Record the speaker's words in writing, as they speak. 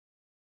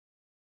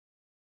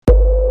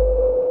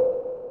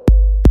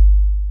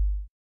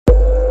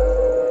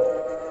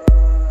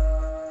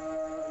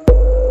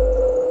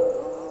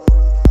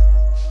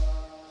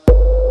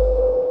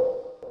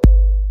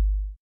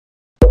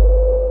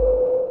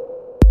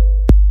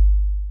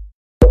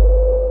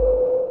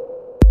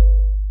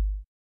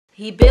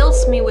He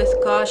builds me with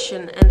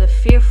caution and a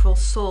fearful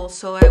soul,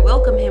 so I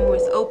welcome him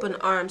with open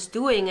arms,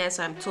 doing as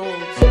I'm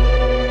told.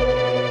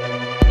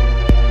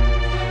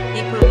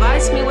 He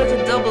provides me with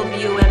a double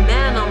view, a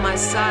man on my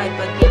side,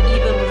 but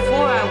even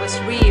before I was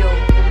real,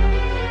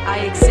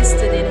 I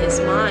existed in his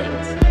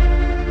mind.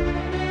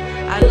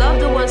 I love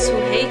the ones who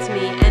hate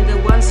me and the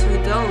ones who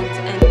don't,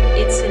 and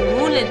it's in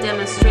moonlit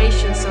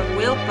demonstrations of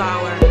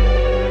willpower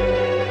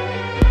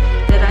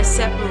that I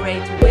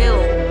separate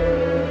will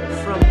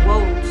from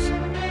won't.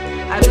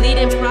 I bleed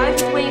in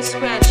private when you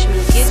scratch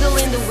me, giggle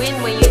in the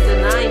wind when you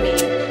deny me,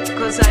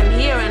 cause I'm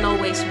here and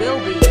always will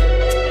be,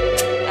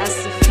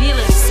 as the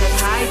feelings that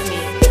hide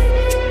me.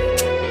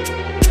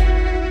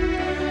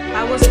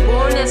 I was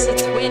born as a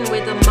twin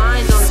with a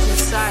mind on two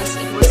sides.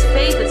 It was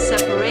fate that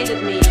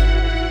separated me,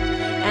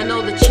 and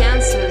all the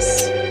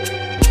chances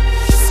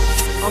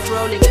of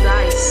rolling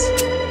dice.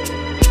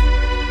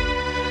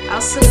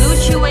 I'll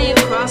salute you when you